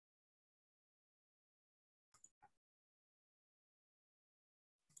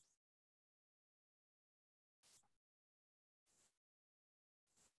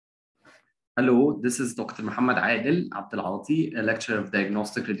Hello, this is Dr. Mohamed Adel Abdelati, a lecturer of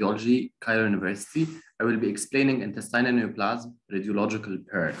diagnostic radiology, Cairo University. I will be explaining intestinal neoplasm radiological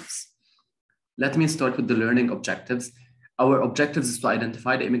pairs. Let me start with the learning objectives. Our objectives is to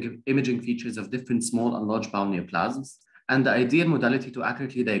identify the imaging features of different small and large bowel neoplasms and the ideal modality to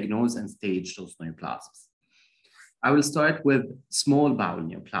accurately diagnose and stage those neoplasms. I will start with small bowel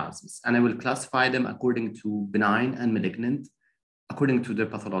neoplasms, and I will classify them according to benign and malignant, according to their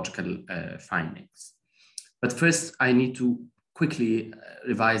pathological findings. But first, I need to quickly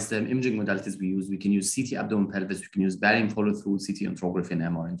revise the imaging modalities we use. We can use CT abdomen pelvis, we can use barium follow-through, CT angiography, and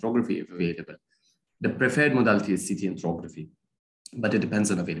MR angiography if available. The preferred modality is CT angiography, but it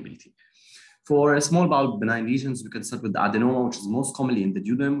depends on availability. For small bowel benign lesions, we can start with the adenoma, which is most commonly in the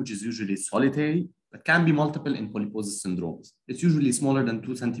duodenum, which is usually solitary, but can be multiple in polyposis syndromes. It's usually smaller than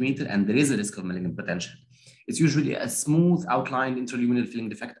 2 centimeters, and there is a risk of malignant potential. It's usually a smooth outlined intraluminal filling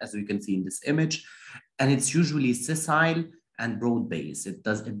defect, as we can see in this image, and it's usually sessile and broad base. It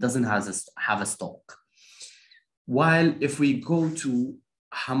doesn't have a stalk. While if we go to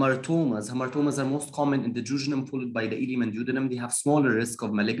hamartomas are most common in the jejunum, followed by the ileum and duodenum. They have smaller risk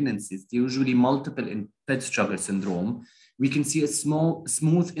of malignancies. They're usually multiple in Petrus syndrome. We can see a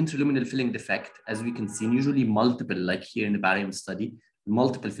smooth intraluminal filling defect, as we can see, and usually multiple, like here in the barium study,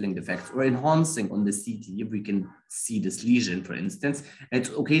 multiple filling defects, or enhancing on the CT, if we can see this lesion, for instance, and it's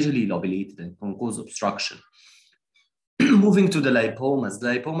occasionally lobulated and can cause obstruction. Moving to the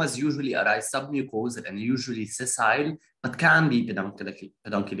lipomas usually arise submucosal and usually sessile, but can be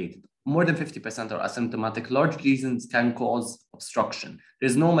pedunculated. More than 50% are asymptomatic. Large lesions can cause obstruction.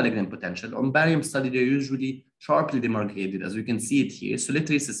 There's no malignant potential. On barium study, they're usually sharply demarcated, as we can see it here,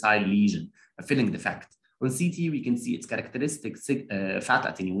 solitary sessile lesion, a filling defect. On CT, we can see its characteristic fat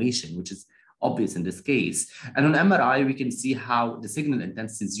attenuation, which is obvious in this case. And on MRI, we can see how the signal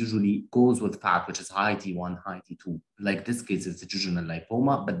intensity usually goes with fat, which is high T1, high T2. Like this case, it's a jejunal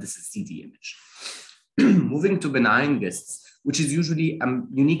lipoma, but this is CT image. Moving to benign cysts, which is usually a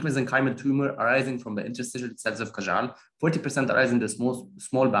unique mesenchymal tumor arising from the interstitial cells of Cajal. 40% arise in the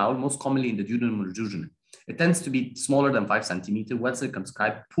small bowel, most commonly in the duodenum or jejunum. It tends to be smaller than 5 centimeters, well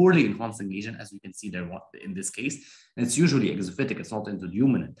circumscribed, poorly enhancing lesion, as we can see there in this case. And it's usually exophytic, it's not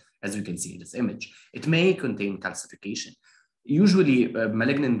endoluminal, as you can see in this image. It may contain calcification. Usually,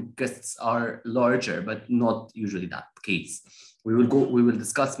 malignant cysts are larger, but not usually that case. We will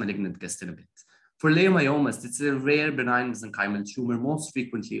discuss malignant cysts in a bit. For leiomyomas, it's a rare benign mesenchymal tumor, most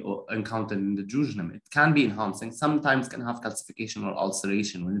frequently encountered in the jejunum. It can be enhancing, sometimes can have calcification or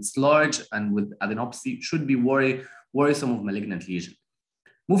ulceration. When it's large and with adenopathy, it should be worrisome of malignant lesion.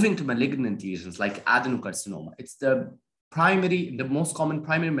 Moving to malignant lesions like adenocarcinoma, it's the most common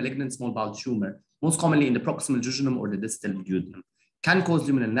primary malignant small bowel tumor, most commonly in the proximal jejunum or the distal duodenum. Can cause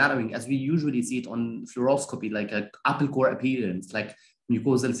luminal narrowing, as we usually see it on fluoroscopy, like an apple core appearance, like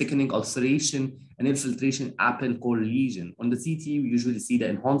mucosal thickening, ulceration, and infiltration apple core lesion. On the CT, we usually see the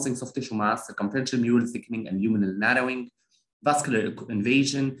enhancing soft tissue mass, circumferential mural thickening, and luminal narrowing, vascular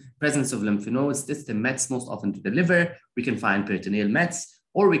invasion, presence of lymph nodes, distal mets, most often to the liver. We can find peritoneal mets,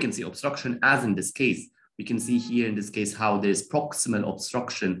 or we can see obstruction, as in this case. We can see here in this case how there's proximal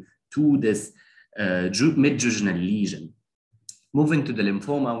obstruction to this mid-jejunal lesion. Moving to the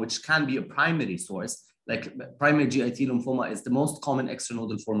lymphoma, which can be a primary source, like primary GIT lymphoma is the most common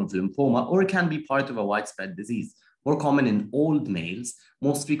extranodal form of lymphoma, or it can be part of a widespread disease, more common in old males,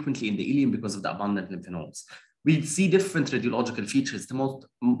 most frequently in the ileum because of the abundant lymph nodes. We see different radiological features. The most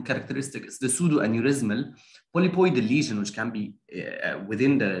characteristic is the pseudoaneurysmal polypoidal lesion, which can be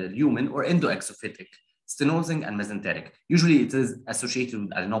within the lumen, or endoexophytic, stenosing, and mesenteric. Usually it is associated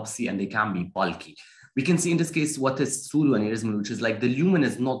with adenopathy, and they can be bulky. We can see in this case what is pseudoaneurysmal, which is like the lumen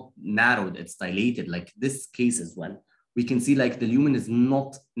is not narrowed, it's dilated, like this case as well. We can see like the lumen is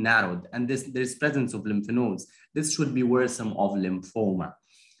not narrowed, and there's presence of lymph nodes. This should be worrisome of lymphoma.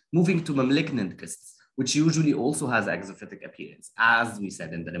 Moving to malignant cysts, which usually also has exophytic appearance, as we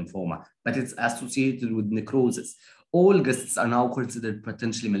said in the lymphoma, but it's associated with necrosis. All cysts are now considered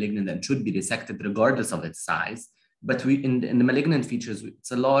potentially malignant and should be resected regardless of its size. But in the malignant features,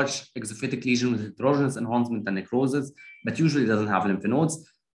 it's a large exophytic lesion with heterogeneous enhancement and necrosis, but usually doesn't have lymph nodes.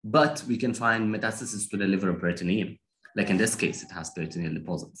 But we can find metastasis to the liver or peritoneum. Like in this case, it has peritoneal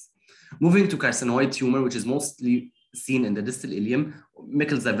deposits. Moving to carcinoid tumor, which is mostly seen in the distal ileum,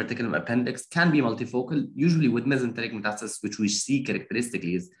 Michel's diverticulum appendix, can be multifocal, usually with mesenteric metastasis, which we see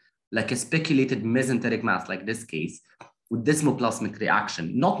characteristically is like a speculated mesenteric mass, like this case, with desmoplasmic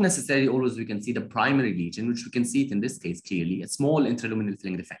reaction. Not necessarily always we can see the primary lesion, which we can see it in this case clearly, a small intraluminal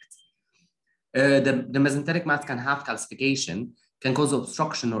filling defect. The mesenteric mass can have calcification, can cause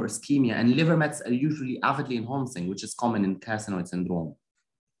obstruction or ischemia, and liver mets are usually avidly enhancing, which is common in carcinoid syndrome.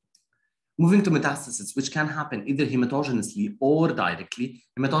 Moving to metastasis, which can happen either hematogenously or directly.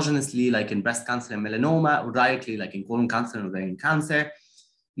 Hematogenously, like in breast cancer and melanoma, or directly, like in colon cancer and ovarian cancer.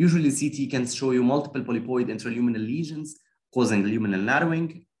 Usually, CT can show you multiple polypoid intraluminal lesions causing luminal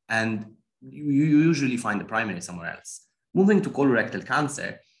narrowing, and you usually find the primary somewhere else. Moving to colorectal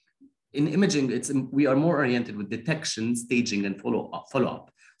cancer, in imaging, we are more oriented with detection, staging, and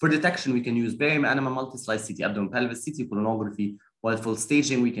follow-up. For detection, we can use barium enema, multi-slice CT abdomen pelvis, CT colonography, while for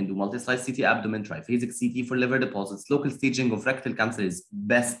staging, we can do multi-slice CT abdomen, triphasic CT for liver deposits. Local staging of rectal cancer is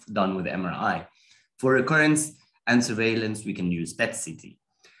best done with MRI. For recurrence and surveillance, we can use PET-CT.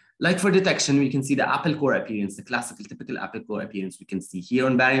 Like for detection, we can see the apple core appearance, the classical typical apple core appearance. We can see here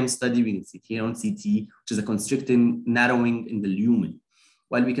on barium study, we can see here on CT, which is a constricting narrowing in the lumen.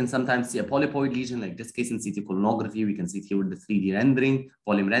 While we can sometimes see a polypoid lesion, like this case in CT colonography, we can see it here with the 3D rendering,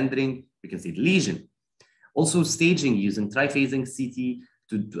 volume rendering, we can see the lesion. Also staging using triphasing CT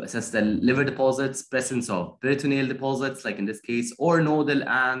to assess the liver deposits, presence of peritoneal deposits, like in this case, or nodal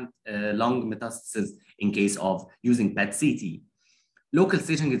and lung metastasis in case of using PET-CT. Local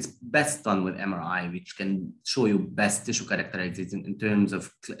staging is best done with MRI, which can show you best tissue characterization in terms of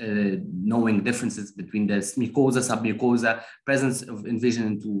knowing differences between the mucosa, submucosa, presence of invasion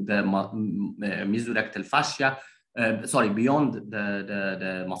into the mesorectal fascia, beyond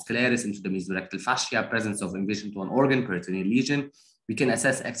the muscularis into the mesorectal fascia, presence of invasion to an organ, peritoneal lesion. We can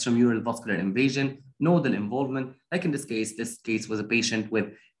assess extramural vascular invasion, nodal involvement. Like in this case was a patient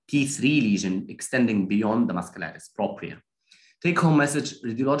with T3 lesion extending beyond the muscularis propria. Take-home message,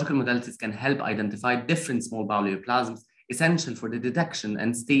 radiological modalities can help identify different small bowel neoplasms essential for the detection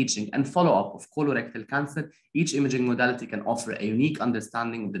and staging and follow-up of colorectal cancer. Each imaging modality can offer a unique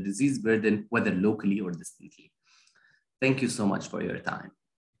understanding of the disease burden, whether locally or distantly. Thank you so much for your time.